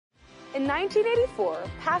In 1984,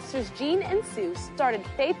 Pastors Gene and Sue started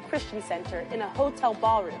Faith Christian Center in a hotel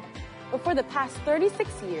ballroom. But for the past 36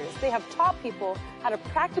 years, they have taught people how to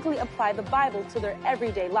practically apply the Bible to their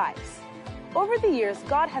everyday lives. Over the years,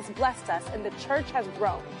 God has blessed us and the church has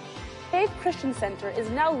grown. Faith Christian Center is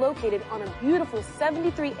now located on a beautiful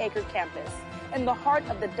 73-acre campus in the heart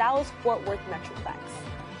of the Dallas-Fort Worth Metroplex.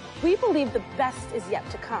 We believe the best is yet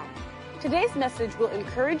to come. Today's message will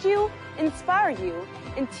encourage you, inspire you,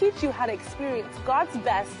 and teach you how to experience God's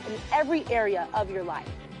best in every area of your life.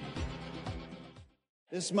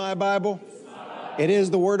 This is my Bible. It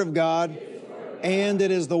is the Word of God, and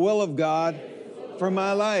it is the will of God for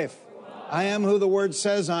my life. I am who the Word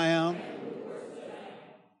says I am.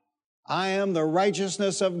 I am the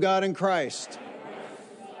righteousness of God in Christ.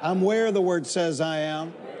 I'm where the Word says I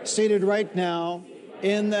am, seated right now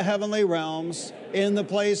in the heavenly realms, in the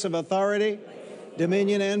place of authority,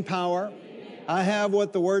 dominion, and power. I have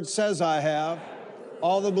what the Word says I have.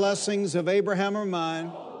 All the blessings of Abraham are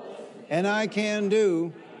mine, and I can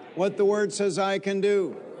do what the Word says I can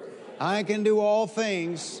do. I can do all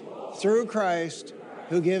things through Christ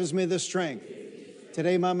who gives me the strength.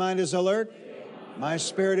 Today my mind is alert. My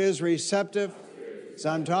spirit is receptive. As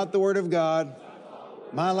I'm taught the Word of God,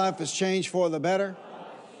 my life has changed for the better,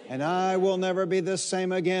 and I will never be the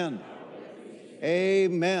same again.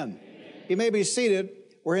 Amen. You may be seated.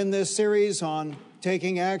 We're in this series on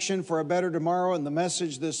taking action for a better tomorrow, and the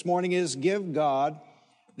message this morning is give God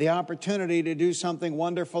the opportunity to do something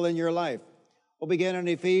wonderful in your life. We'll begin in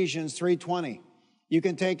Ephesians 3:20. You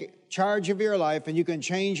can take charge of your life and you can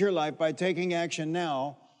change your life by taking action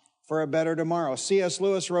now for a better tomorrow. C.S.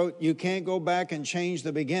 Lewis wrote, you can't go back and change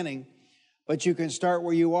the beginning, but you can start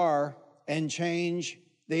where you are and change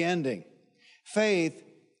the ending. Faith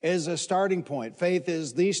is a starting point. Faith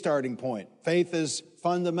is the starting point. Faith is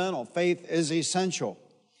fundamental. Faith is essential.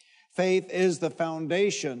 Faith is the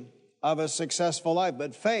foundation of a successful life.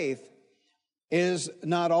 But faith is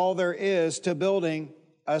not all there is to building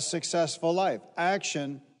a successful life.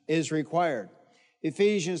 Action is required.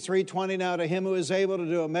 Ephesians 3:20, now to him who is able to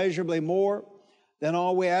do immeasurably more than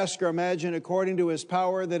all we ask or imagine according to his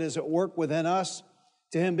power that is at work within us.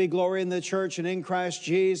 To him be glory in the church and in Christ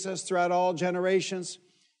Jesus throughout all generations,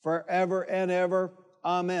 forever and ever.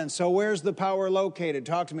 Amen. So where's the power located?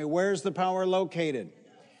 Talk to me. Where's the power located?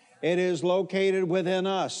 It is located within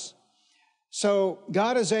us. So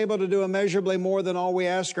God is able to do immeasurably more than all we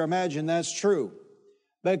ask or imagine. That's true.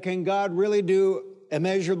 But can God really do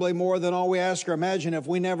immeasurably more than all we ask or imagine if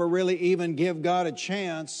we never really even give God a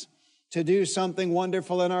chance to do something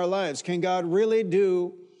wonderful in our lives? Can God really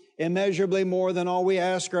do immeasurably more than all we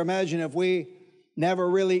ask or imagine if we never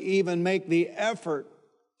really even make the effort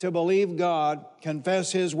to believe God,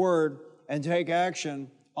 confess His Word, and take action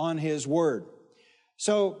on His Word?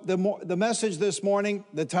 So the message this morning,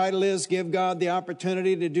 the title is Give God the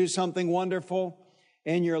Opportunity to Do Something Wonderful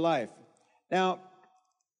in Your Life. Now,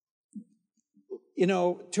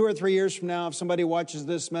 2 or 3 years from now, if somebody watches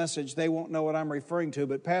this message, they won't know what I'm referring to,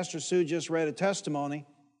 but Pastor Sue just read a testimony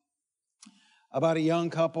about a young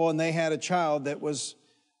couple, and they had a child that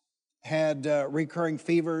had recurring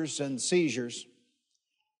fevers and seizures.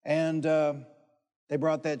 And they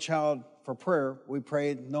brought that child for prayer. We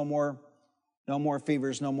prayed, no more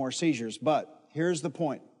fevers, no more seizures. But here's the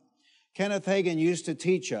point. Kenneth Hagin used to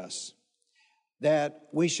teach us that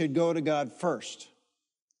we should go to God first.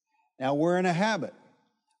 Now, we're in a habit.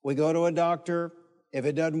 We go to a doctor. If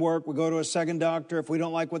it doesn't work, we go to a second doctor. If we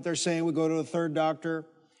don't like what they're saying, we go to a third doctor.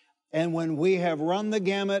 And when we have run the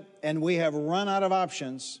gamut and we have run out of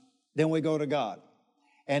options, then we go to God.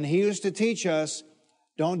 And he used to teach us,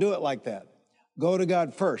 don't do it like that. Go to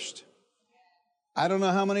God first. I don't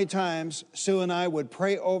know how many times Sue and I would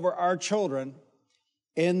pray over our children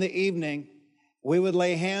in the evening. We would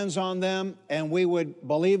lay hands on them and we would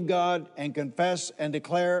believe God and confess and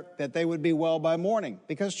declare that they would be well by morning.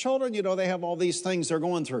 Because children, they have all these things they're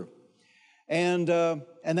going through. And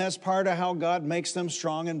that's part of how God makes them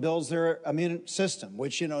strong and builds their immune system,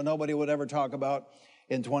 which, nobody would ever talk about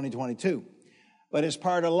in 2022. But it's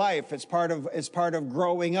part of life. It's part of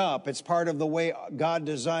growing up. It's part of the way God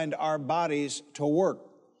designed our bodies to work.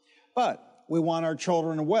 But we want our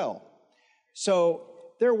children well. So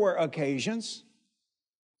there were occasions.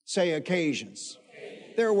 Say occasions.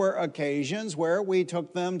 There were occasions where we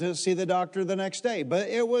took them to see the doctor the next day, but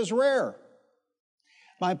it was rare.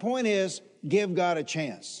 My point is, give God a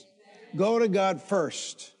chance. Go to God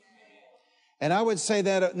first. And I would say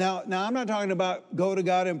that, now I'm not talking about go to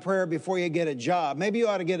God in prayer before you get a job. Maybe you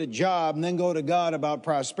ought to get a job and then go to God about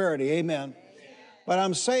prosperity. Amen. But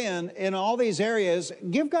I'm saying in all these areas,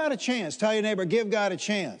 give God a chance. Tell your neighbor, give God a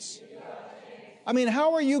chance. I mean,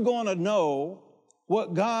 how are you going to know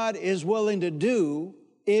what God is willing to do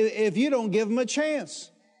if you don't give him a chance?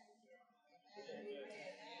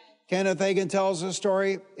 Kenneth Hagin tells a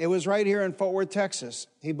story. It was right here in Fort Worth, Texas.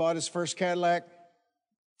 He bought his first Cadillac.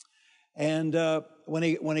 And when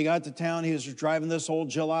he got to town, he was driving this old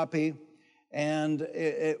jalopy. And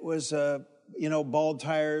it was, bald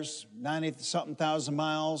tires, 90-something thousand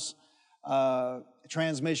miles.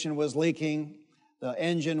 Transmission was leaking. The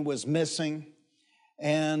engine was missing.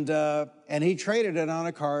 And he traded it on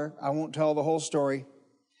a car. I won't tell the whole story.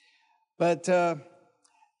 But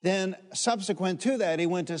then subsequent to that, he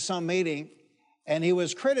went to some meeting, and he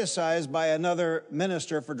was criticized by another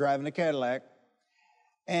minister for driving a Cadillac.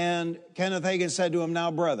 And Kenneth Hagin said to him, "Now,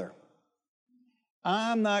 brother,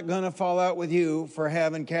 I'm not going to fall out with you for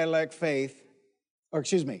having Cadillac faith."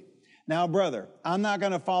 Now, brother, I'm not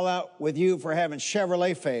going to fall out with you for having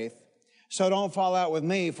Chevrolet faith, so don't fall out with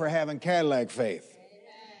me for having Cadillac faith.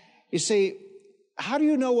 You see, how do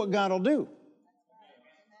you know what God will do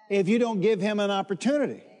if you don't give him an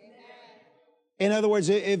opportunity? In other words,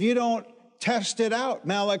 if you don't test it out,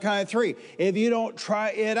 Malachi 3, if you don't try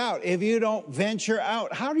it out, if you don't venture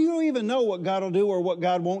out, how do you even know what God will do or what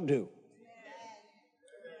God won't do?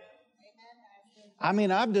 I mean,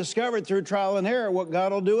 I've discovered through trial and error what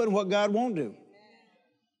God will do and what God won't do.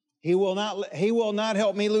 He will not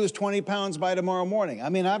help me lose 20 pounds by tomorrow morning. I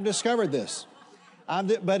mean, I've discovered this.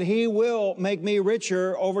 But he will make me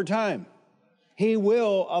richer over time. He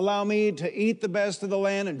will allow me to eat the best of the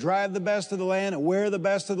land and drive the best of the land and wear the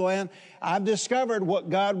best of the land. I've discovered what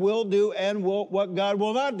God will do and what God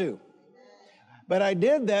will not do. But I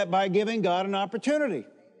did that by giving God an opportunity.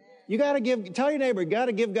 You got to tell your neighbor, you got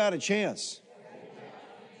to give God a chance.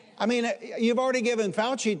 I mean, you've already given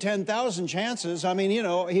Fauci 10,000 chances. I mean,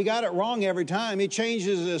 he got it wrong every time. He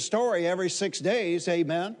changes his story every 6 days.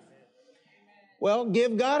 Amen. Well,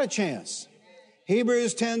 give God a chance.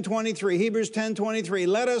 Hebrews 10:23. Hebrews 10:23.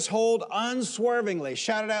 Let us hold unswervingly.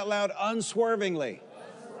 Shout it out loud. Unswervingly.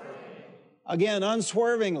 Again,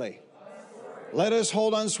 unswervingly. Let us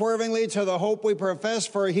hold unswervingly to the hope we profess,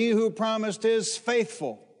 for he who promised is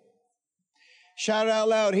faithful. Shout it out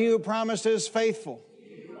loud. He who promised is faithful.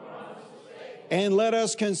 And let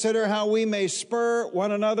us consider how we may spur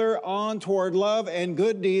one another on toward love and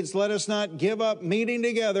good deeds. Let us not give up meeting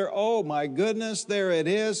together. Oh, my goodness, there it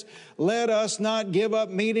is. Let us not give up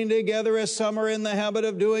meeting together as some are in the habit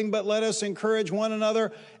of doing, but let us encourage one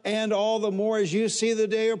another, and all the more as you see the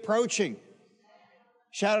day approaching.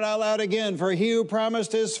 Shout it out loud again. For he who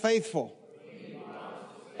promised is faithful.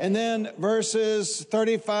 And then verses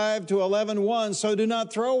 35 to 11:1. So do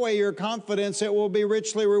not throw away your confidence. It will be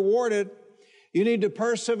richly rewarded. You need to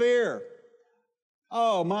persevere.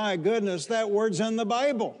 Oh, my goodness, that word's in the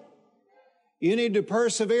Bible. You need to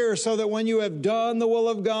persevere so that when you have done the will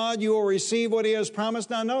of God, you will receive what he has promised.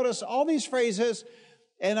 Now, notice all these phrases,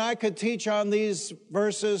 and I could teach on these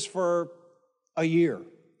verses for a year.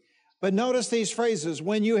 But notice these phrases,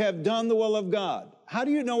 when you have done the will of God. How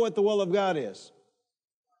do you know what the will of God is?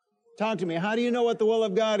 Talk to me. How do you know what the will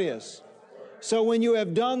of God is? So when you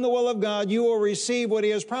have done the will of God, you will receive what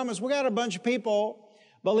he has promised. We got a bunch of people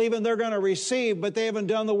believing they're going to receive, but they haven't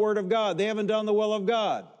done the word of God. They haven't done the will of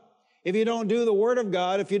God. If you don't do the word of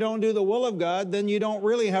God, if you don't do the will of God, then you don't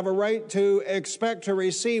really have a right to expect to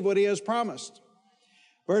receive what he has promised.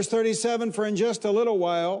 Verse 37, for in just a little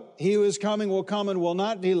while, he who is coming will come and will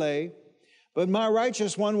not delay. But my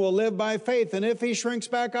righteous one will live by faith. And if he shrinks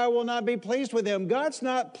back, I will not be pleased with him. God's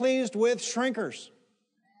not pleased with shrinkers.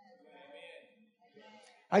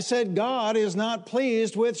 I said, God is not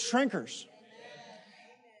pleased with shrinkers.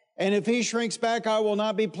 And if he shrinks back, I will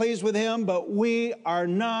not be pleased with him. But we are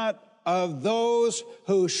not of those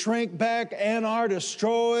who shrink back and are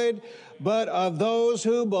destroyed, but of those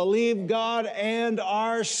who believe God and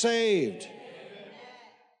are saved.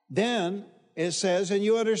 Then it says, and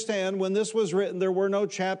you understand, when this was written, there were no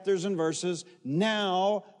chapters and verses.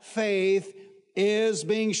 Now faith is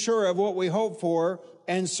being sure of what we hope for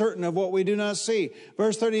and certain of what we do not see.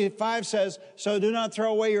 Verse 35 says, so do not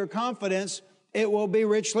throw away your confidence. It will be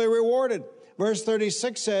richly rewarded. Verse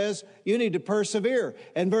 36 says, you need to persevere.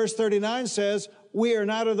 And verse 39 says, we are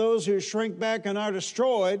not of those who shrink back and are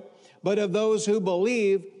destroyed, but of those who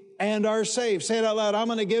believe and are saved. Say it out loud. I'm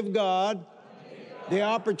going to give God the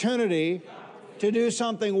opportunity to do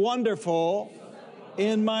something wonderful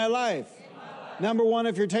in my life. Number one,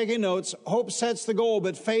 if you're taking notes, hope sets the goal,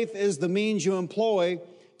 but faith is the means you employ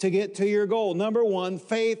to get to your goal. Number one,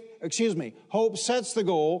 hope sets the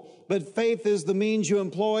goal, but faith is the means you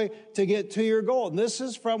employ to get to your goal. And this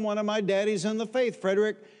is from one of my daddies in the faith,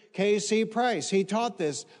 Frederick K.C. Price. He taught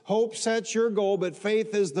this. Hope sets your goal, but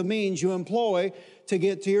faith is the means you employ to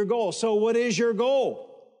get to your goal. So what is your goal?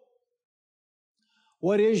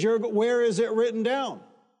 Where is it written down?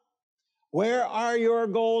 Where are your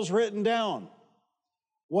goals written down?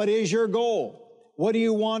 What is your goal? What do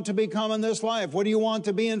you want to become in this life? What do you want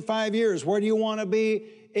to be in 5 years? Where do you want to be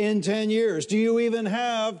in 10 years? Do you even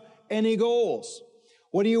have any goals?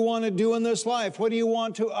 What do you want to do in this life? What do you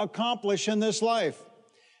want to accomplish in this life?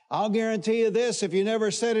 I'll guarantee you this, if you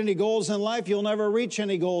never set any goals in life, you'll never reach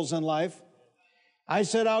any goals in life. I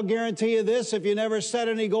said, I'll guarantee you this, if you never set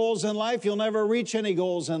any goals in life, you'll never reach any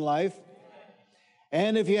goals in life.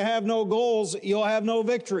 And if you have no goals, you'll have no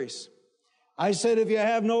victories. I said, if you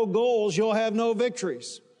have no goals, you'll have no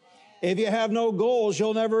victories. If you have no goals,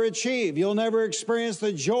 you'll never achieve. You'll never experience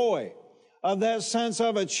the joy of that sense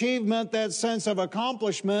of achievement, that sense of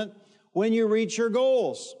accomplishment when you reach your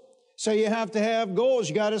goals. So you have to have goals.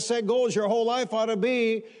 You got to set goals. Your whole life ought to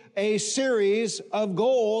be a series of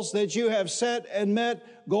goals that you have set and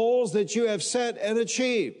met, goals that you have set and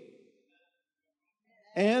achieved.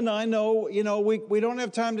 And I know, we don't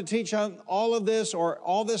have time to teach on all of this or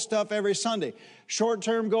all this stuff every Sunday.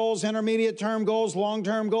 Short-term goals, intermediate-term goals,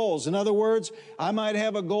 long-term goals. In other words, I might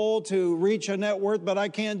have a goal to reach a net worth, but I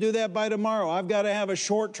can't do that by tomorrow. I've got to have a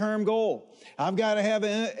short-term goal. I've got to have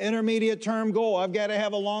an intermediate-term goal. I've got to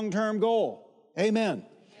have a long-term goal. Amen.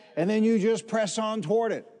 And then you just press on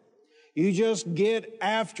toward it. You just get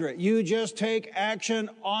after it. You just take action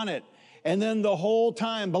on it. And then the whole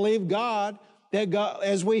time, believe God, that God,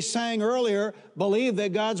 as we sang earlier, believe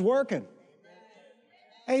that God's working.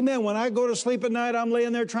 Amen. When I go to sleep at night, I'm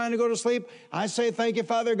laying there trying to go to sleep. I say, thank you,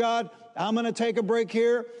 Father God. I'm going to take a break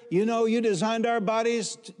here. You designed our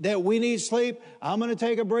bodies that we need sleep. I'm going to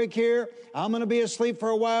take a break here. I'm going to be asleep for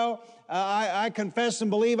a while. I confess and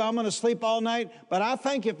believe I'm going to sleep all night. But I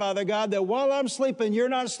thank you, Father God, that while I'm sleeping, you're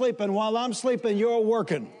not sleeping. While I'm sleeping, you're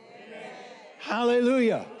working. Amen.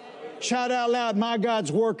 Hallelujah. Shout out loud, my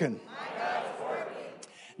God's working.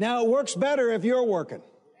 Now, it works better if you're working.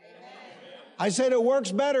 I said it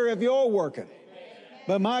works better if you're working.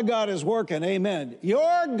 But my God is working. Amen.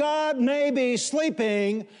 Your God may be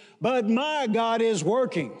sleeping, but my God is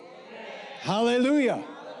working. Hallelujah.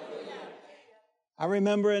 I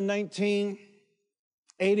remember in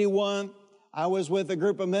 1981, I was with a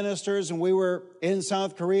group of ministers, and we were in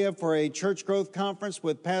South Korea for a church growth conference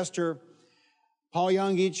with Pastor Paul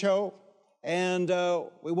Yonggi Cho, and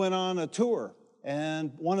we went on a tour.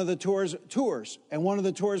 And one of the tours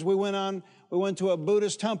we went on, we went to a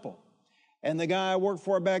Buddhist temple. And the guy I worked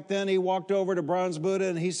for back then, he walked over to Bronze Buddha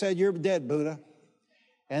and he said, "You're dead, Buddha."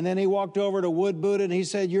 And then he walked over to Wood Buddha and he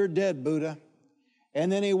said, "You're dead, Buddha."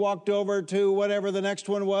 And then he walked over to whatever the next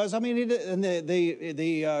one was. I mean,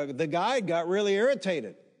 the guide got really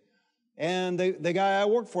irritated. And the guy I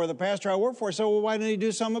worked for, the pastor I worked for, said, "Well, why didn't he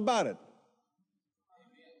do something about it?"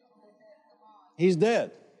 He's dead.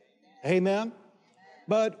 Amen.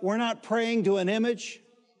 But we're not praying to an image.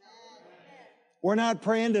 We're not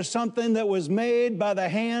praying to something that was made by the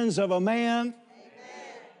hands of a man. Amen.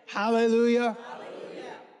 Hallelujah.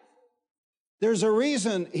 Hallelujah. There's a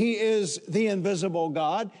reason he is the invisible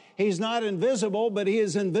God. He's not invisible, but he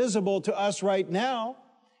is invisible to us right now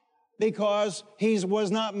because he was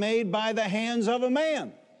not made by the hands of a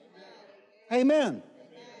man. Amen. Amen.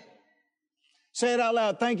 Say it out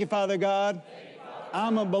loud. Thank you, Father God.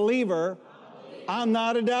 I'm a believer. I'm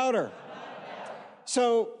not a doubter.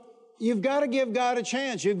 So you've got to give God a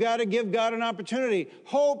chance. You've got to give God an opportunity.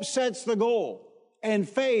 Hope sets the goal, and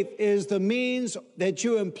faith is the means that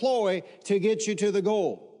you employ to get you to the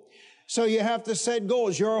goal. So you have to set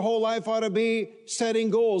goals. Your whole life ought to be setting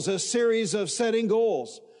goals, a series of setting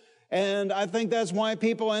goals. And I think that's why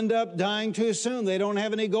people end up dying too soon. They don't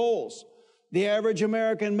have any goals. The average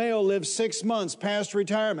American male lives 6 months past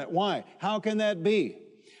retirement. Why? How can that be?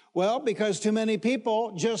 Well, because too many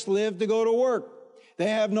people just live to go to work. They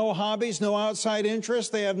have no hobbies, no outside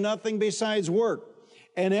interests. They have nothing besides work.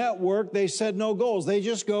 And at work, they set no goals. They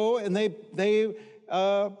just go and they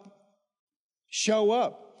show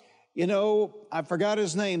up. I forgot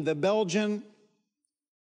his name, the Belgian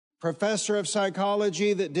professor of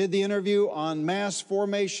psychology that did the interview on mass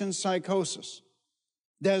formation psychosis,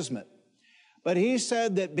 Desmond. But he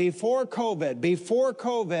said that before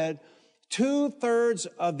COVID, 2/3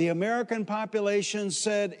 of the American population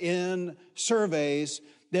said in surveys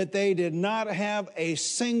that they did not have a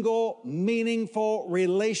single meaningful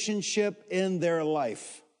relationship in their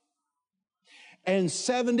life. And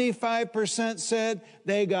 75% said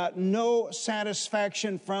they got no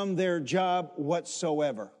satisfaction from their job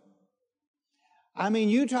whatsoever. I mean,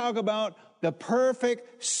 you talk about the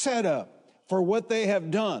perfect setup for what they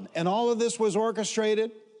have done. And all of this was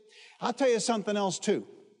orchestrated. I'll tell you something else too.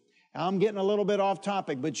 I'm getting a little bit off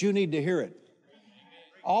topic, but you need to hear it.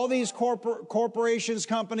 All these corporations,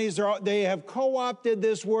 companies, they have co-opted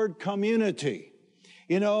this word community.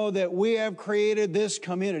 You know, that we have created this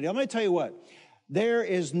community. I'm going to tell you what. There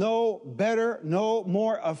is no better, no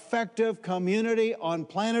more effective community on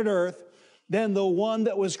planet Earth than the one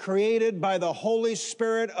that was created by the Holy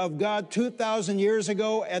Spirit of God 2,000 years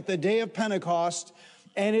ago at the day of Pentecost,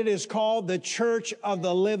 and it is called the Church of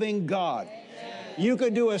the Living God. You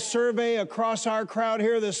could do a survey across our crowd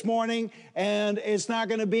here this morning, and it's not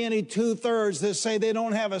going to be any 2/3 that say they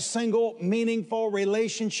don't have a single meaningful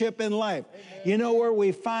relationship in life. You know where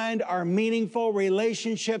we find our meaningful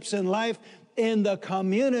relationships in life? In the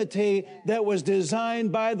community that was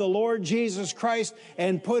designed by the Lord Jesus Christ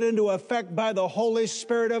and put into effect by the Holy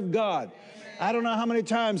Spirit of God. I don't know how many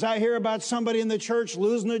times I hear about somebody in the church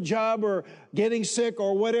losing a job or getting sick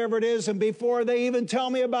or whatever it is, and before they even tell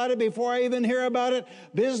me about it, before I even hear about it,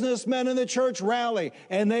 businessmen in the church rally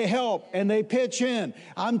and they help and they pitch in.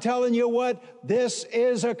 I'm telling you what, this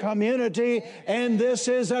is a community, and this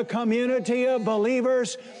is a community of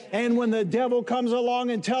believers. And when the devil comes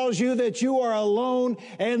along and tells you that you are alone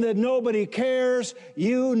and that nobody cares,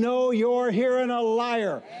 you know you're hearing a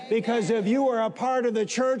liar. Because if you are a part of the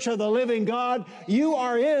Church of the Living God, you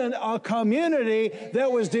are in a community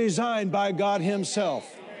that was designed by God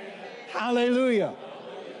Himself. Hallelujah.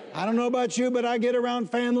 I don't know about you, but I get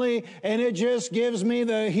around family and it just gives me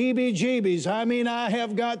the heebie-jeebies. I mean, I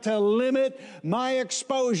have got to limit my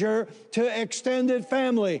exposure to extended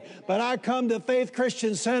family. But I come to Faith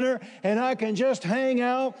Christian Center and I can just hang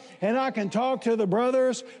out and I can talk to the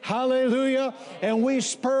brothers. Hallelujah. And we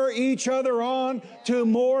spur each other on to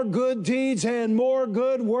more good deeds and more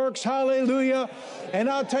good works. Hallelujah. And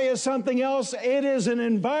I'll tell you something else. It is an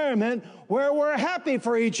environment where we're happy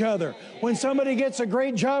for each other. When somebody gets a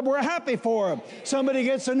great job, we're happy for them. Somebody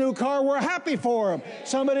gets a new car, we're happy for them.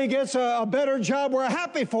 Somebody gets a better job, we're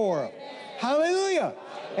happy for them. Hallelujah.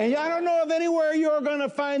 And I don't know of anywhere you're going to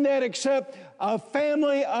find that except a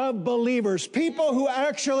family of believers. People who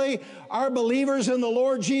actually are believers in the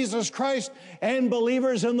Lord Jesus Christ and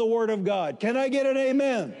believers in the Word of God. Can I get an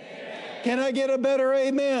amen? Amen. Can I get a better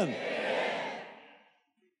amen? Amen.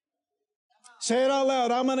 Say it out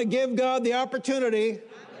loud. I'm going to give God the opportunity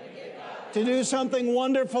to do something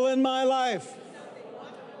wonderful in my life.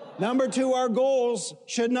 Number two, our goals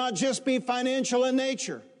should not just be financial in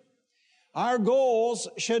nature. Our goals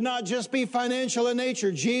should not just be financial in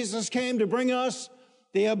nature. Jesus came to bring us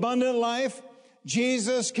the abundant life.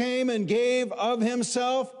 Jesus came and gave of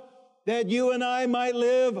Himself that you and I might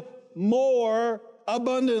live more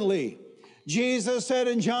abundantly. Jesus said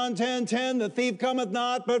in John 10:10, the thief cometh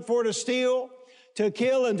not but for to steal, to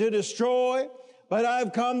kill, and to destroy. But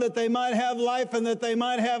I've come that they might have life and that they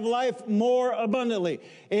might have life more abundantly.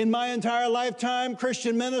 In my entire lifetime,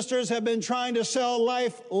 Christian ministers have been trying to sell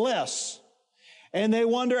life less. And they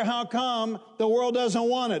wonder how come the world doesn't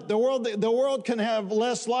want it. The world can have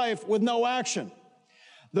less life with no action.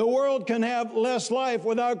 The world can have less life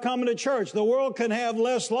without coming to church. The world can have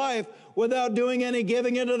less life without doing any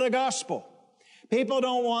giving into the gospel. People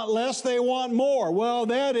don't want less, they want more. Well,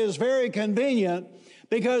 that is very convenient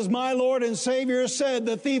because my Lord and Savior said,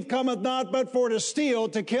 the thief cometh not but for to steal,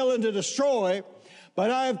 to kill, and to destroy.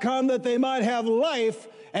 But I have come that they might have life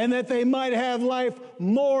and that they might have life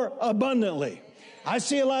more abundantly. I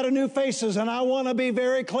see a lot of new faces, and I want to be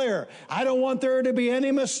very clear. I don't want there to be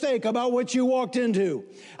any mistake about what you walked into.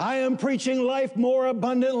 I am preaching life more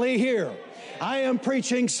abundantly here. I am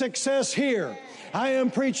preaching success here. I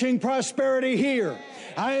am preaching prosperity here.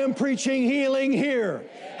 I am preaching healing here.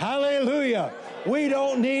 Hallelujah. We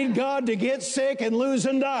don't need God to get sick and lose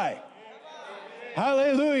and die.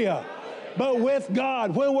 Hallelujah. But with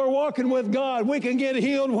God, when we're walking with God, we can get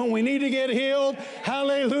healed when we need to get healed.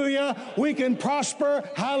 Hallelujah. We can prosper.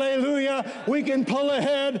 Hallelujah. We can pull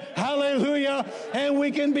ahead. Hallelujah. And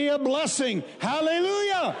we can be a blessing.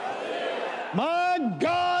 Hallelujah. My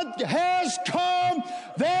God has come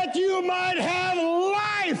that you might have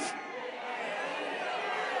life.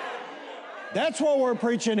 That's what we're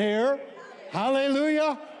preaching here.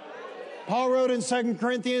 Hallelujah. Paul wrote in 2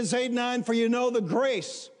 Corinthians 8:9, for you know the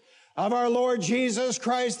grace of our Lord Jesus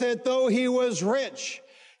Christ, that though He was rich,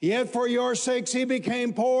 yet for your sakes He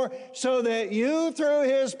became poor, so that you through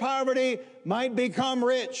His poverty might become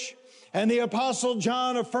rich. And the Apostle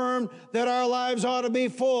John affirmed that our lives ought to be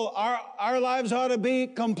full. Our lives ought to be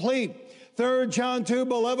complete. 3 John 2,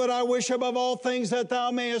 beloved, I wish above all things that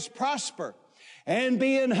thou mayest prosper and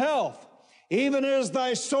be in health, even as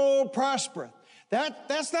thy soul prospereth.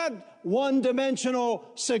 That's not one-dimensional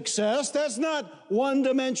success. That's not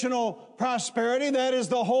one-dimensional prosperity. That is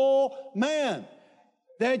the whole man,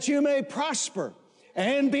 that you may prosper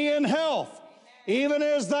and be in health, even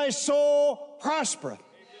as thy soul prospereth.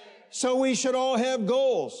 So we should all have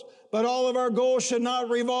goals, but all of our goals should not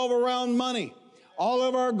revolve around money. All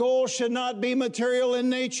of our goals should not be material in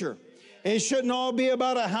nature. It shouldn't all be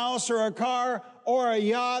about a house or a car or a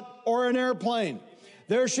yacht or an airplane.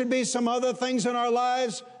 There should be some other things in our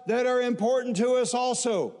lives that are important to us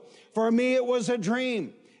also. For me, it was a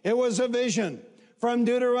dream. It was a vision from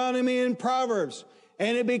Deuteronomy and Proverbs.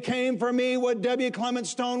 And it became for me what W. Clement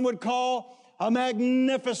Stone would call a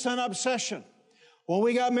magnificent obsession. When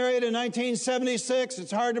we got married in 1976,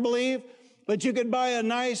 it's hard to believe, but you could buy a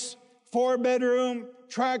nice 4-bedroom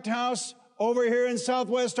tract house over here in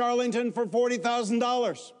Southwest Arlington for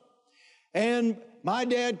 $40,000. And my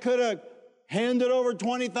dad could have handed over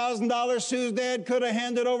 $20,000. Sue's dad could have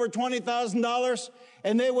handed over $20,000,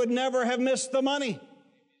 and they would never have missed the money.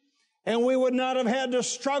 And we would not have had to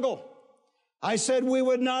struggle. I said we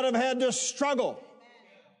would not have had to struggle.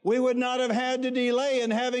 We would not have had to delay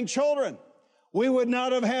in having children. We would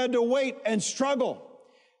not have had to wait and struggle.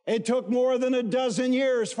 It took more than a dozen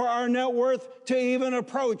years for our net worth to even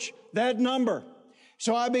approach that number.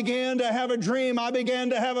 So I began to have a dream. I began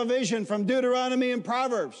to have a vision from Deuteronomy and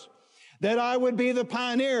Proverbs that I would be the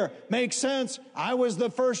pioneer. Makes sense. I was the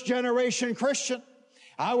first generation Christian.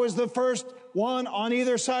 I was the first one on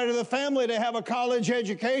either side of the family to have a college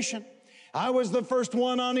education. I was the first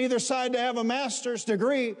one on either side to have a master's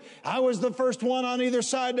degree. I was the first one on either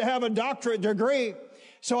side to have a doctorate degree.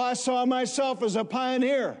 So I saw myself as a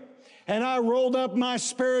pioneer, and I rolled up my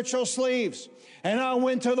spiritual sleeves, and I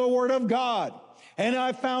went to the Word of God, and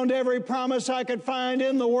I found every promise I could find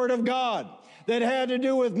in the Word of God that had to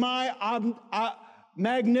do with my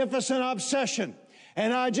magnificent obsession.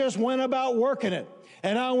 And I just went about working it.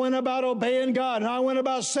 And I went about obeying God. And I went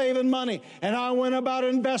about saving money. And I went about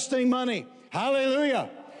investing money. Hallelujah.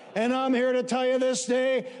 And I'm here to tell you this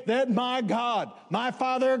day that my God, my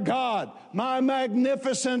Father God, my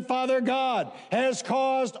magnificent Father God has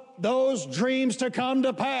caused those dreams to come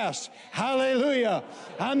to pass. Hallelujah.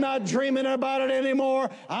 I'm not dreaming about it anymore.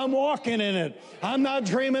 I'm walking in it. I'm not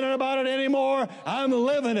dreaming about it anymore. I'm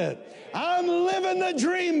living it. I'm living the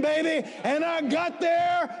dream, baby. And I got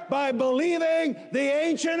there by believing the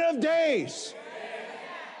Ancient of Days.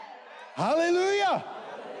 Hallelujah.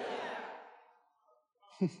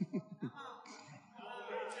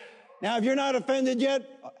 Now, if you're not offended yet,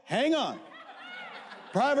 hang on.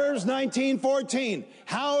 Proverbs 19:14.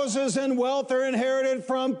 Houses and wealth are inherited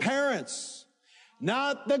from parents,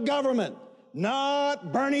 not the government,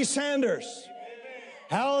 not Bernie Sanders.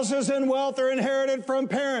 Houses and wealth are inherited from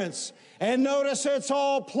parents. And notice it's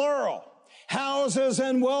all plural. Houses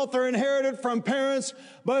and wealth are inherited from parents,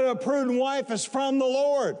 but a prudent wife is from the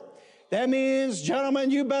Lord. That means,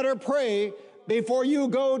 gentlemen, you better pray before you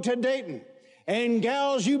go to Dayton. And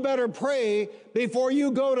gals, you better pray before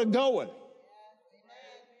you go to Goen.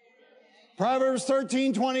 Proverbs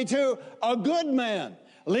 13:22, a good man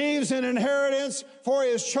leaves an inheritance for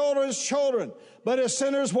his children's children, but a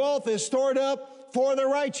sinner's wealth is stored up for the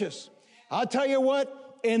righteous. I'll tell you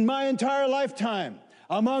what, in my entire lifetime,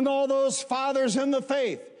 among all those fathers in the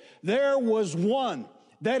faith, there was one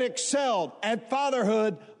that excelled at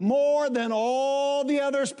fatherhood more than all the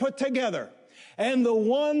others put together. And the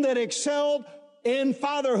one that excelled in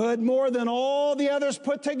fatherhood more than all the others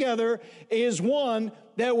put together is one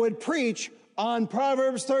that would preach on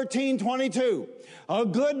Proverbs 13:22. A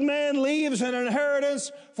good man leaves an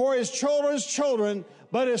inheritance for his children's children,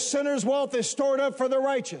 but his sinner's wealth is stored up for the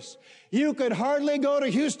righteous. You could hardly go to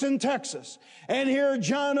Houston, Texas, and hear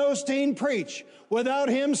John Osteen preach without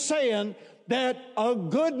him saying that a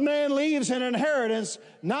good man leaves an inheritance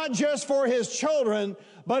not just for his children,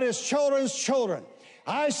 but his children's children.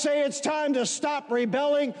 I say it's time to stop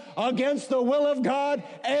rebelling against the will of God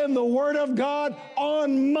and the Word of God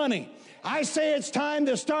on money. I say it's time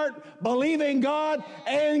to start believing God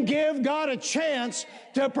and give God a chance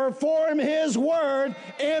to perform His Word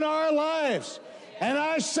in our lives. And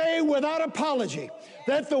I say without apology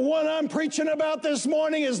that the one I'm preaching about this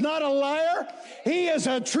morning is not a liar. He is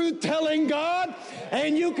a truth-telling God,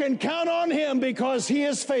 and you can count on Him because He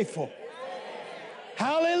is faithful.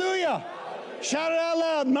 Hallelujah. Shout it out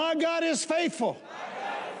loud. My God is faithful.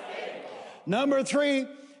 Number 3,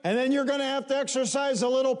 and then you're going to have to exercise a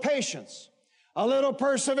little patience, a little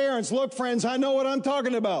perseverance. Look, friends, I know what I'm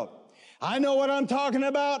talking about. I know what I'm talking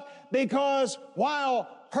about because while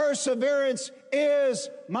perseverance is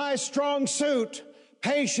my strong suit,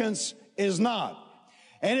 patience is not.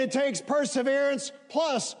 And it takes perseverance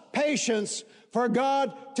plus patience for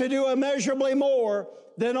God to do immeasurably more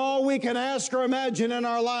than all we can ask or imagine in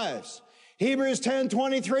our lives. Hebrews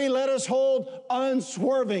 10:23, let us hold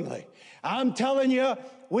unswervingly. I'm telling you,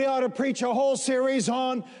 we ought to preach a whole series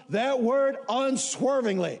on that word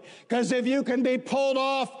unswervingly. Because if you can be pulled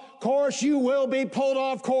off course, you will be pulled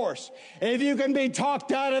off course. If you can be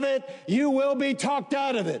talked out of it, you will be talked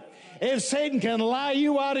out of it. If Satan can lie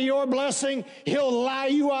you out of your blessing, he'll lie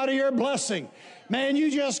you out of your blessing. Man, you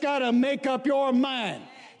just got to make up your mind.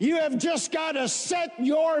 You have just got to set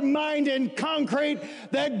your mind in concrete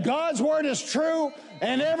that God's word is true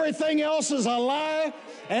and everything else is a lie.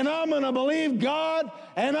 And I'm going to believe God,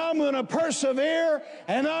 and I'm going to persevere,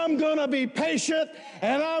 and I'm going to be patient,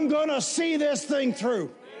 and I'm going to see this thing through.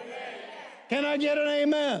 Amen. Can I get an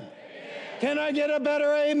amen? Amen? Can I get a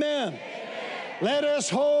better amen? Amen? Let us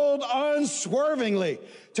hold unswervingly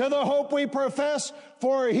to the hope we profess,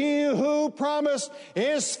 for he who promised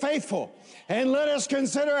is faithful. And let us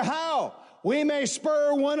consider how we may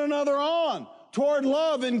spur one another on toward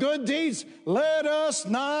love and good deeds. Let us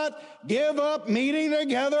not give up meeting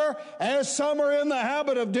together as some are in the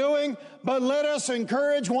habit of doing, but let us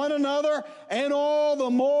encourage one another, and all the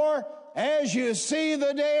more as you see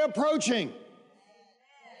the day approaching.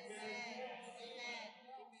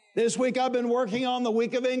 This week I've been working on the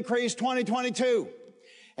Week of Increase 2022.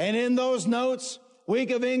 And in those notes,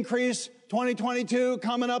 Week of Increase 2022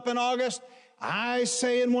 coming up in August, I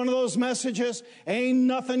say in one of those messages, ain't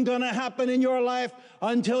nothing going to happen in your life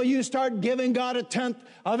until you start giving God a tenth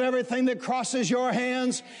of everything that crosses your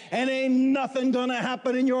hands. And ain't nothing going to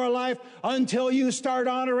happen in your life until you start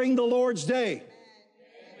honoring the Lord's day.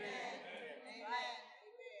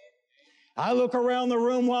 I look around the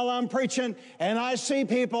room while I'm preaching and I see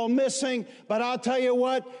people missing, but I'll tell you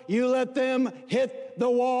what, you let them hit the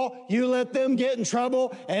wall, you let them get in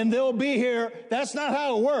trouble, and they'll be here. That's not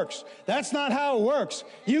how it works. That's not how it works.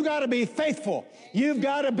 You got to be faithful. You've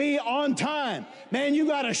got to be on time. Man, you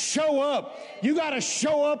got to show up. You got to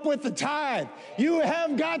show up with the tithe. You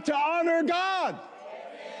have got to honor God.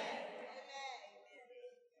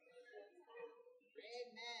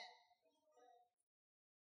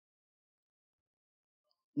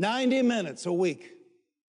 90 minutes a week.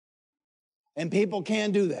 And people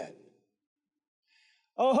can't do that.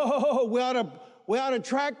 Oh, we ought to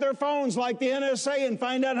track their phones like the NSA and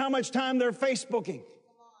find out how much time they're Facebooking.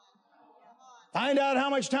 Find out how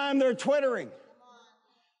much time they're Twittering.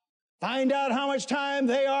 Find out how much time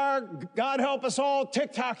they are, God help us all,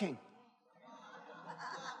 TikToking.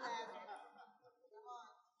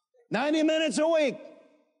 90 minutes a week.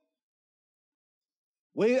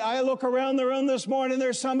 I look around the room this morning,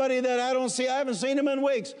 there's somebody that I haven't seen them in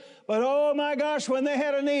weeks. But oh my gosh, when they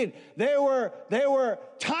had a need, they were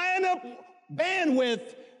tying up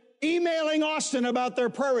bandwidth, emailing Austin about their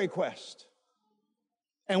prayer request.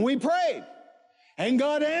 And we prayed, and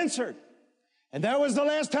God answered. And that was the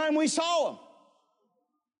last time we saw them.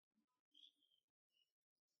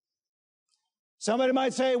 Somebody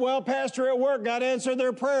might say, well, Pastor, at work, God answered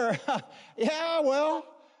their prayer. Yeah, well,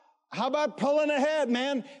 how about pulling ahead,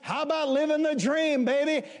 man? How about living the dream,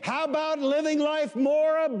 baby? How about living life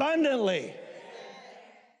more abundantly?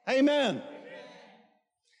 Amen. Amen.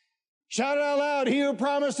 Shout it out loud. He who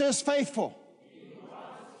promised is faithful.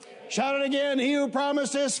 Shout it again. He who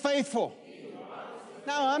promised is faithful.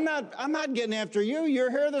 No, I'm not getting after you. You're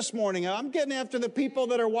here this morning. I'm getting after the people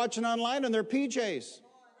that are watching online in their PJs.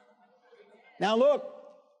 Now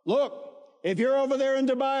look, if you're over there in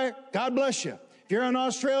Dubai, God bless you. If you're in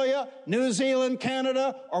Australia, New Zealand,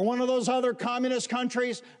 Canada, or one of those other communist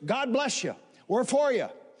countries, God bless you. We're for you.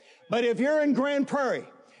 But if you're in Grand Prairie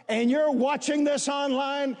and you're watching this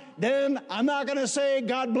online, then I'm not going to say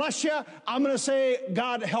God bless you. I'm going to say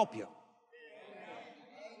God help you.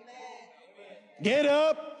 Get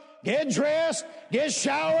up, get dressed, get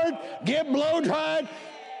showered, get blow dried.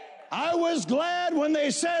 I was glad when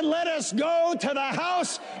they said, let us go to the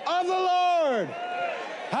house of the Lord.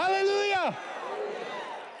 Hallelujah.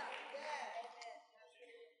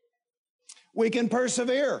 We can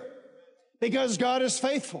persevere because God is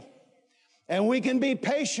faithful. And we can be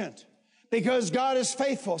patient because God is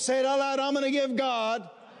faithful. Say it out loud. I'm going to give God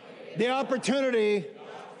the opportunity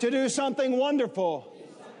to do something wonderful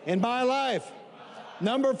in my life.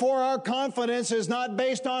 Number 4, our confidence is not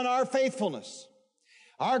based on our faithfulness.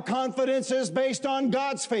 Our confidence is based on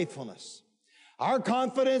God's faithfulness. Our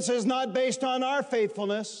confidence is not based on our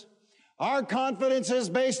faithfulness. Our confidence is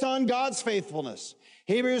based on God's faithfulness.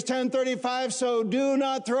 Hebrews 10:35, so do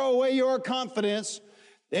not throw away your confidence,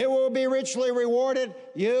 It will be richly rewarded.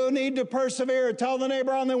 You need to persevere. Tell the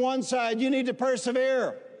neighbor on the one side, you need to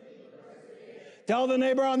persevere. Tell the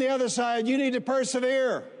neighbor on the other side, you need to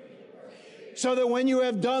persevere. So that when you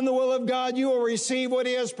have done the will of God, you will receive what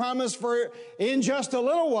he has promised, for in just a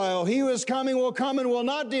little while, he who is coming will come and will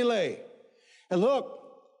not delay. And look,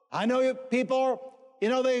 I know people,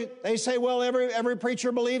 they say, well, every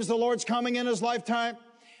preacher believes the Lord's coming in his lifetime.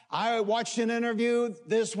 I watched an interview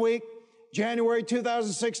this week, January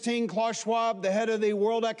 2016, Klaus Schwab, the head of the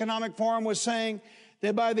World Economic Forum, was saying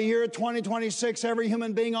that by the year 2026, every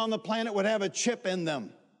human being on the planet would have a chip in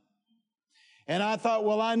them. And I thought,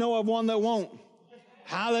 well, I know of one that won't.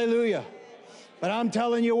 Hallelujah. But I'm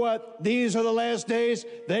telling you what, these are the last days.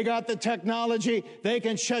 They got the technology. They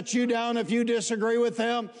can shut you down if you disagree with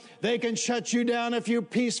them. They can shut you down if you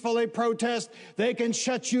peacefully protest. They can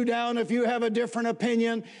shut you down if you have a different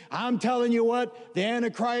opinion. I'm telling you what, the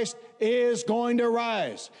Antichrist is going to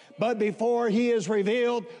rise. But before he is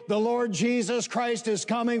revealed, the Lord Jesus Christ is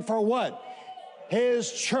coming for what?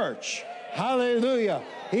 His church. Hallelujah.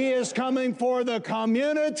 He is coming for the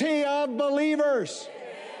community of believers.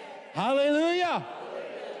 Hallelujah.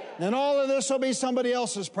 And all of this will be somebody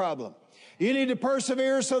else's problem. You need to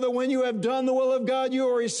persevere so that when you have done the will of God, you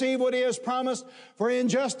will receive what he has promised. For in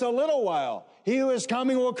just a little while, he who is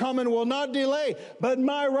coming will come and will not delay. But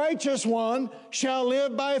my righteous one shall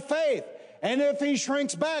live by faith. And if he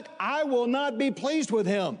shrinks back, I will not be pleased with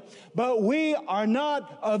him. But we are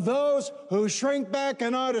not of those who shrink back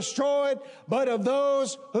and are destroyed, but of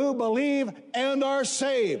those who believe and are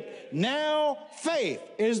saved. Now faith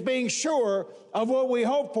is being sure of what we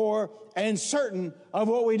hope for and certain of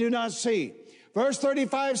what we do not see. Verse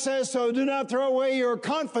 35 says, so do not throw away your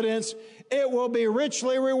confidence. It will be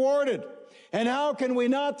richly rewarded. And how can we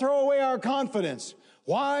not throw away our confidence?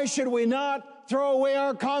 Why should we not throw away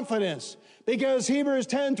our confidence? Because Hebrews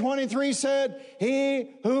 10:23 said,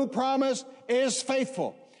 he who promised is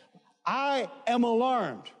faithful. I am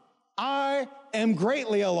alarmed. I am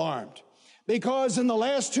greatly alarmed. Because in the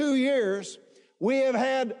last 2 years, we have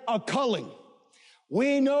had a culling.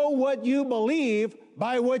 We know what you believe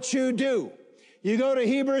by what you do. You go to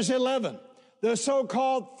Hebrews 11, the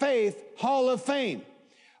so-called Faith Hall of Fame.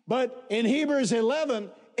 But in Hebrews 11,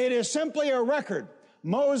 it is simply a record.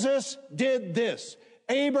 Moses did this.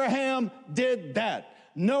 Abraham did that.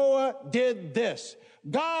 Noah did this.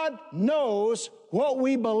 God knows what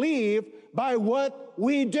we believe by what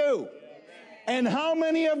we do. And how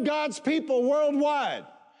many of God's people worldwide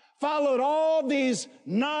followed all these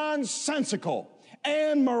nonsensical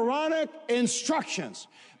and moronic instructions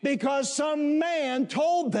because some man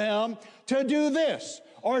told them to do this,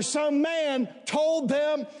 or some man told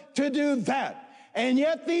them to do that. And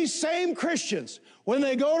yet these same Christians, when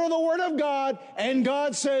they go to the Word of God and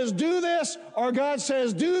God says do this or God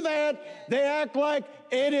says do that, they act like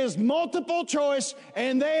it is multiple choice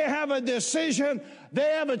and they have a decision. They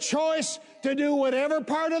have a choice to do whatever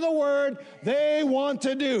part of the Word they want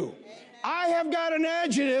to do. I have got an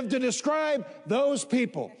adjective to describe those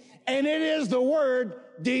people, and it is the word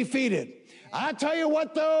defeated. I tell you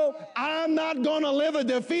what, though, I'm not going to live a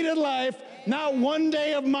defeated life, not one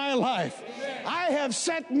day of my life. I have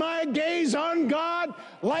set my gaze on God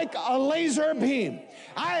like a laser beam.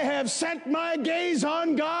 I have set my gaze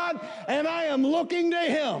on God, and I am looking to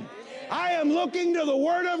Him. I am looking to the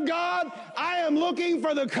Word of God. I am looking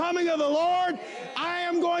for the coming of the Lord. I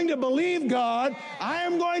am going to believe God. I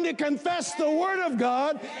am going to confess the Word of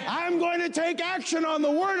God. I'm going to take action on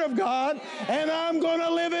the Word of God, and I'm going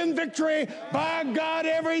to live in victory by God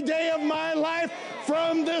every day of my life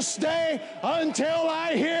from this day until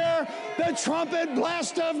I hear the trumpet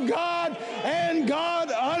blast of God and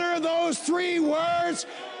God utter those three words,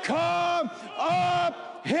 come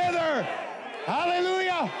up hither.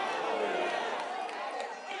 Hallelujah.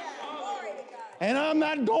 And I'm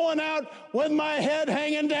not going out with my head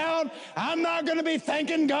hanging down. I'm not going to be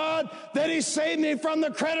thanking God that He saved me from the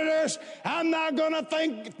creditors. I'm not going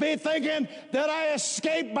to be thinking that I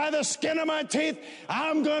escaped by the skin of my teeth.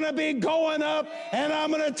 I'm going to be going up, and I'm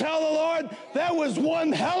going to tell the Lord, that was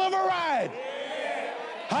one hell of a ride.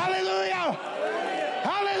 Hallelujah.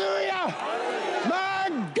 Hallelujah.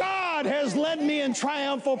 My God has led me in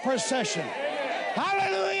triumphal procession.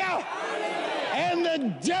 Hallelujah. And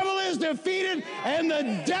the devil is defeated, and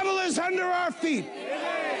the devil is under our feet.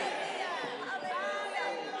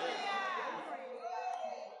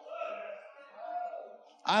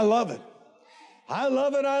 I love it. I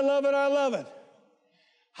love it. I love it. I love it.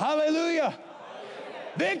 Hallelujah.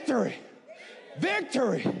 Victory.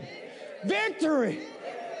 Victory. Victory.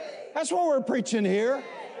 That's what we're preaching here.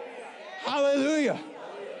 Hallelujah.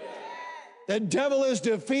 The devil is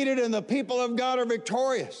defeated and the people of God are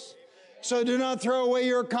victorious. So do not throw away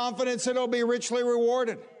your confidence. It'll be richly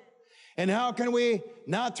rewarded. And how can we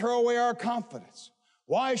not throw away our confidence?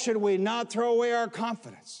 Why should we not throw away our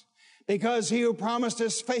confidence? Because he who promised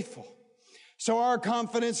is faithful. So our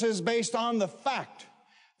confidence is based on the fact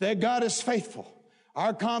that God is faithful.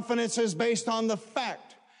 Our confidence is based on the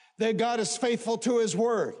fact that God is faithful to his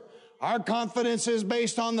word. Our confidence is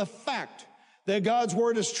based on the fact that God's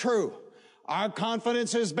word is true. Our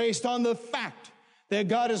confidence is based on the fact that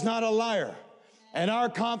God is not a liar. And our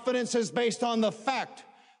confidence is based on the fact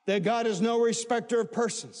that God is no respecter of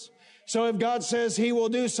persons. So if God says he will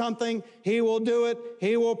do something, he will do it,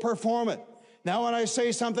 he will perform it. Now when I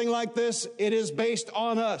say something like this, it is based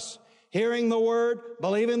on us hearing the word,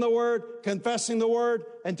 believing the word, confessing the word,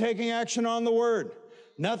 and taking action on the word.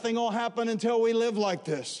 Nothing will happen until we live like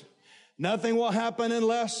this. Nothing will happen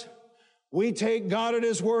unless we take God at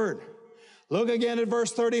his word. Look again at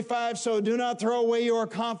verse 35. So do not throw away your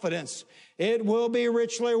confidence. It will be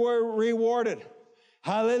richly rewarded.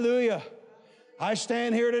 Hallelujah. I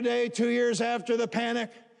stand here today 2 years after the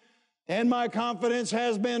panic, and my confidence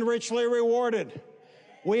has been richly rewarded.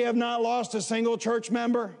 We have not lost a single church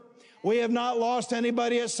member. We have not lost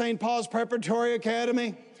anybody at St. Paul's Preparatory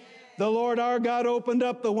Academy. The Lord our God opened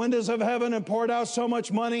up the windows of heaven and poured out so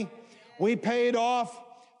much money. We paid off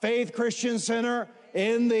Faith Christian Center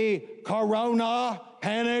in the corona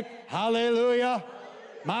panic. Hallelujah.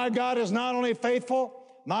 My God is not only faithful,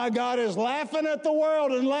 my God is laughing at the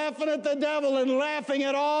world and laughing at the devil and laughing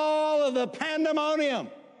at all of the pandemonium.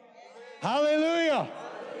 Hallelujah.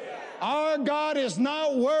 Our God is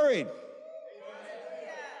not worried.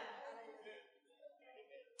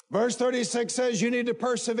 Verse 36 says you need to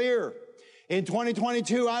persevere. In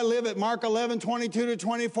 2022, I live at Mark 11, 22 to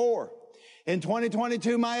 24. In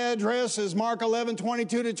 2022, my address is Mark 11,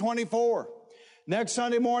 22 to 24. Next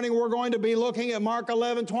Sunday morning, we're going to be looking at Mark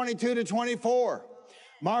 11, 22 to 24.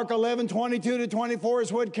 Mark 11, 22 to 24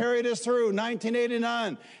 is what carried us through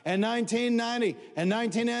 1989 and 1990 and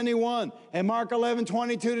 1991. And Mark 11,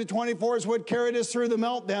 22 to 24 is what carried us through the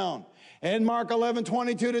meltdown. And Mark 11,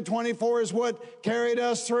 22 to 24 is what carried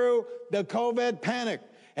us through the COVID panic.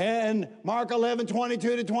 And Mark 11,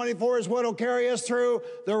 22 to 24 is what will carry us through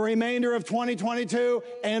the remainder of 2022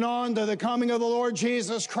 and on to the coming of the Lord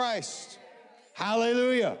Jesus Christ.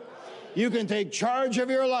 Hallelujah. You can take charge of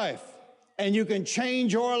your life. And you can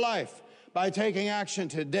change your life by taking action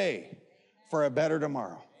today for a better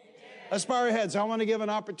tomorrow. Let's bow our heads. I want to give an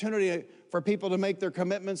opportunity for people to make their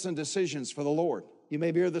commitments and decisions for the Lord. You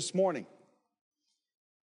may be here this morning.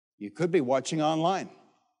 You could be watching online.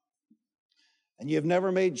 And you've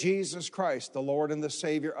never made Jesus Christ the Lord and the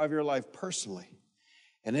Savior of your life personally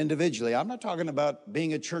and individually. I'm not talking about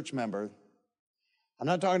being a church member. I'm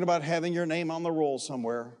not talking about having your name on the roll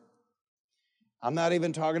somewhere. I'm not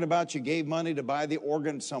even talking about you gave money to buy the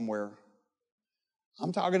organ somewhere.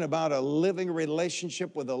 I'm talking about a living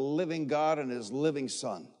relationship with a living God and his living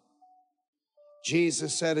Son.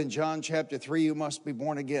 Jesus said in John chapter 3, you must be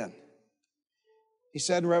born again. He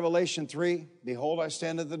said in Revelation 3, behold, I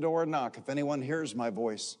stand at the door and knock. If anyone hears my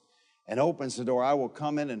voice and opens the door, I will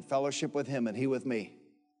come in and fellowship with him and he with me.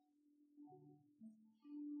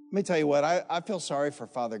 Let me tell you what, I feel sorry for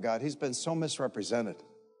Father God. He's been so misrepresented.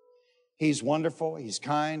 He's wonderful, he's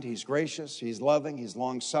kind, he's gracious, he's loving, he's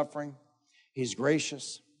long-suffering, he's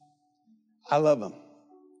gracious. I love him.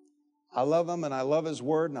 I love him, and I love his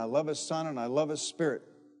word, and I love his Son, and I love his Spirit.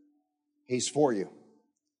 He's for you.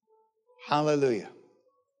 Hallelujah.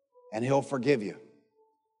 And he'll forgive you.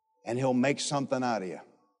 And he'll make something out of you.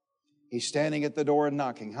 He's standing at the door and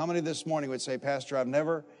knocking. How many this morning would say, Pastor, I've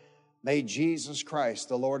never made Jesus Christ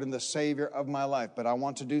the Lord and the Savior of my life, but I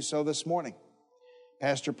want to do so this morning.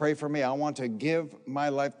 Pastor, pray for me. I want to give my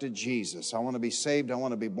life to Jesus. I want to be saved. I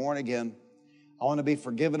want to be born again. I want to be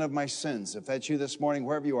forgiven of my sins. If that's you this morning,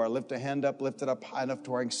 wherever you are, lift a hand up, lift it up high enough to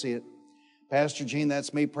where I can see it. Pastor Gene,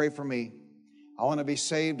 that's me. Pray for me. I want to be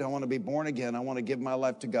saved. I want to be born again. I want to give my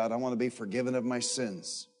life to God. I want to be forgiven of my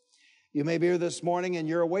sins. You may be here this morning and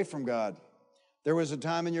you're away from God. There was a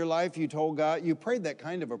time in your life you told God, you prayed that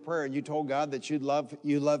kind of a prayer, and you told God that you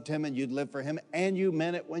loved him and you'd live for him, and you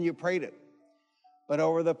meant it when you prayed it. But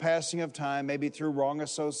over the passing of time, maybe through wrong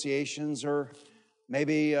associations or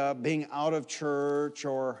maybe being out of church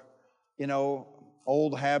or,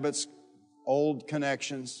 old habits, old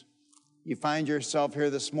connections, you find yourself here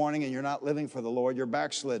this morning and you're not living for the Lord. You're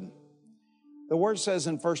backslidden. The Word says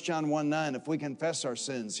in 1 John 1:9, if we confess our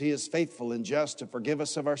sins, he is faithful and just to forgive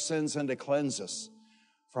us of our sins and to cleanse us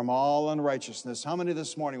from all unrighteousness. How many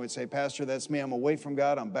this morning would say, Pastor, that's me. I'm away from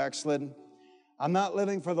God. I'm backslidden. I'm not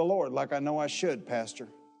living for the Lord like I know I should, Pastor.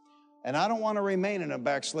 And I don't want to remain in a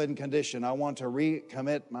backslidden condition. I want to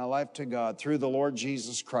recommit my life to God through the Lord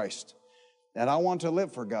Jesus Christ. And I want to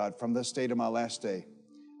live for God from this day to my last day.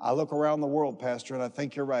 I look around the world, Pastor, and I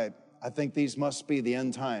think you're right. I think these must be the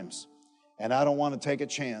end times. And I don't want to take a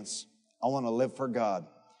chance. I want to live for God.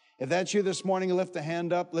 If that's you this morning, lift the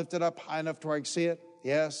hand up, lift it up high enough to where I can see it.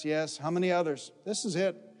 Yes, yes. How many others? This is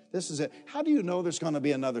it. This is it. How do you know there's going to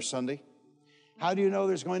be another Sunday? How do you know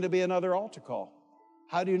there's going to be another altar call?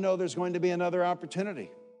 How do you know there's going to be another opportunity?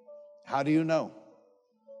 How do you know?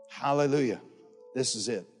 Hallelujah. This is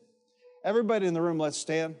it. Everybody in the room, let's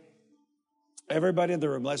stand. Everybody in the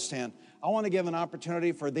room, let's stand. I want to give an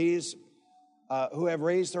opportunity for these who have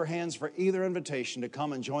raised their hands for either invitation to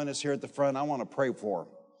come and join us here at the front. I want to pray for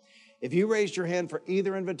them. If you raised your hand for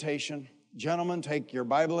either invitation, gentlemen, take your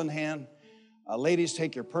Bible in hand. Ladies,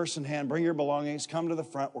 take your purse in hand. Bring your belongings. Come to the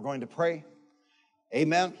front. We're going to pray.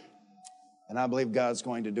 Amen. And I believe God's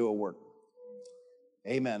going to do a work.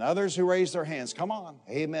 Amen. Others who raised their hands, come on.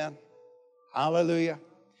 Amen. Hallelujah.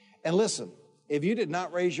 And listen, if you did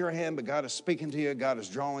not raise your hand, but God is speaking to you, God is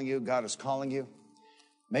drawing you, God is calling you,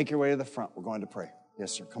 make your way to the front. We're going to pray.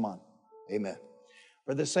 Yes, sir. Come on. Amen.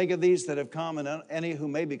 For the sake of these that have come and any who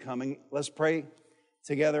may be coming, let's pray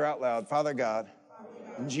together out loud. Father God,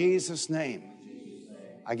 in Jesus' name,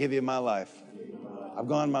 I give you my life. I've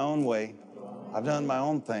gone my own way. I've done my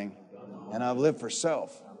own thing. And I've lived for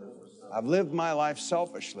self. I've lived my life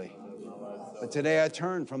selfishly. But today I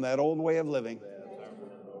turn from that old way of living.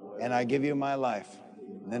 And I give you my life.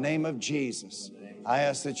 In the name of Jesus, I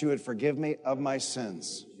ask that you would forgive me of my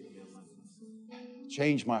sins.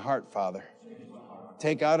 Change my heart, Father.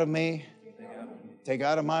 Take out of me, take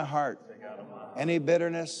out of my heart, any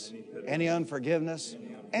bitterness, any unforgiveness,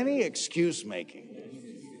 any excuse making,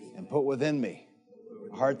 and put within me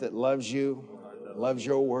a heart that loves you, loves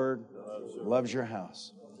your word, loves your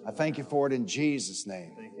house. I thank you for it in Jesus'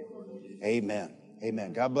 name. Amen.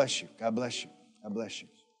 Amen. God bless you. God bless you. God bless you.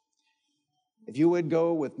 If you would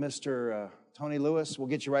go with Mr. Tony Lewis, we'll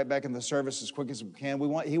get you right back in the service as quick as we can.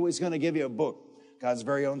 He was going to give you a book, God's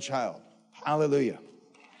Very Own Child. Hallelujah.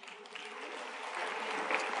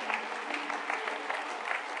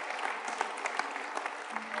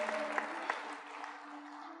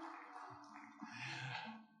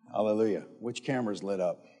 Hallelujah. Which camera's lit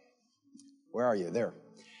up? Where are you? There.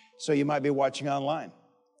 So you might be watching online.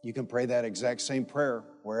 You can pray that exact same prayer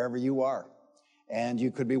wherever you are. And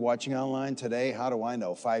you could be watching online today. How do I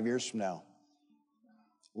know? 5 years from now.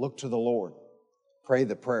 Look to the Lord. Pray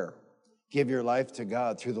the prayer. Give your life to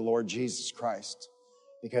God through the Lord Jesus Christ.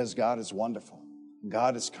 Because God is wonderful.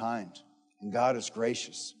 God is kind. And God is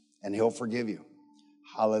gracious. And He'll forgive you.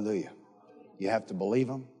 Hallelujah. You have to believe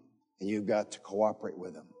Him. And you've got to cooperate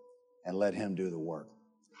with Him. And let Him do the work.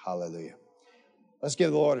 Hallelujah. Let's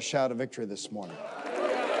give the Lord a shout of victory this morning.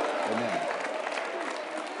 Amen.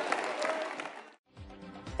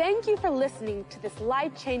 Thank you for listening to this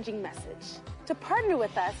life-changing message. To partner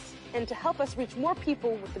with us and to help us reach more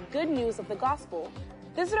people with the good news of the gospel,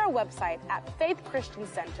 visit our website at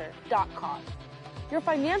faithchristiancenter.com. Your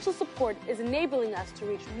financial support is enabling us to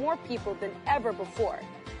reach more people than ever before.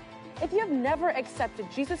 If you have never accepted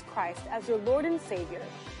Jesus Christ as your Lord and Savior,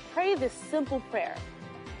 pray this simple prayer.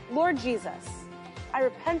 Lord Jesus, I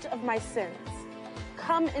repent of my sins.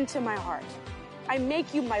 Come into my heart. I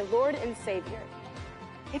make you my Lord and Savior.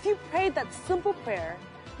 If you prayed that simple prayer,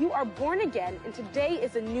 you are born again and today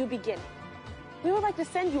is a new beginning. We would like to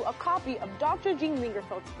send you a copy of Dr. Gene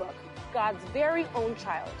Lingerfeld's book, God's Very Own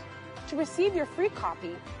Child. To receive your free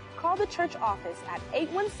copy, call the church office at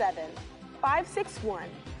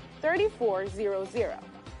 817-561-3400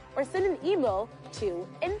 or send an email to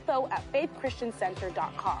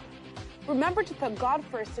info@faithchristiancenter.com. Remember to put God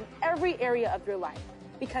first in every area of your life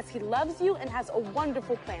because He loves you and has a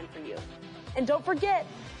wonderful plan for you. And don't forget,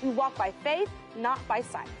 we walk by faith, not by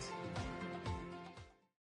sight.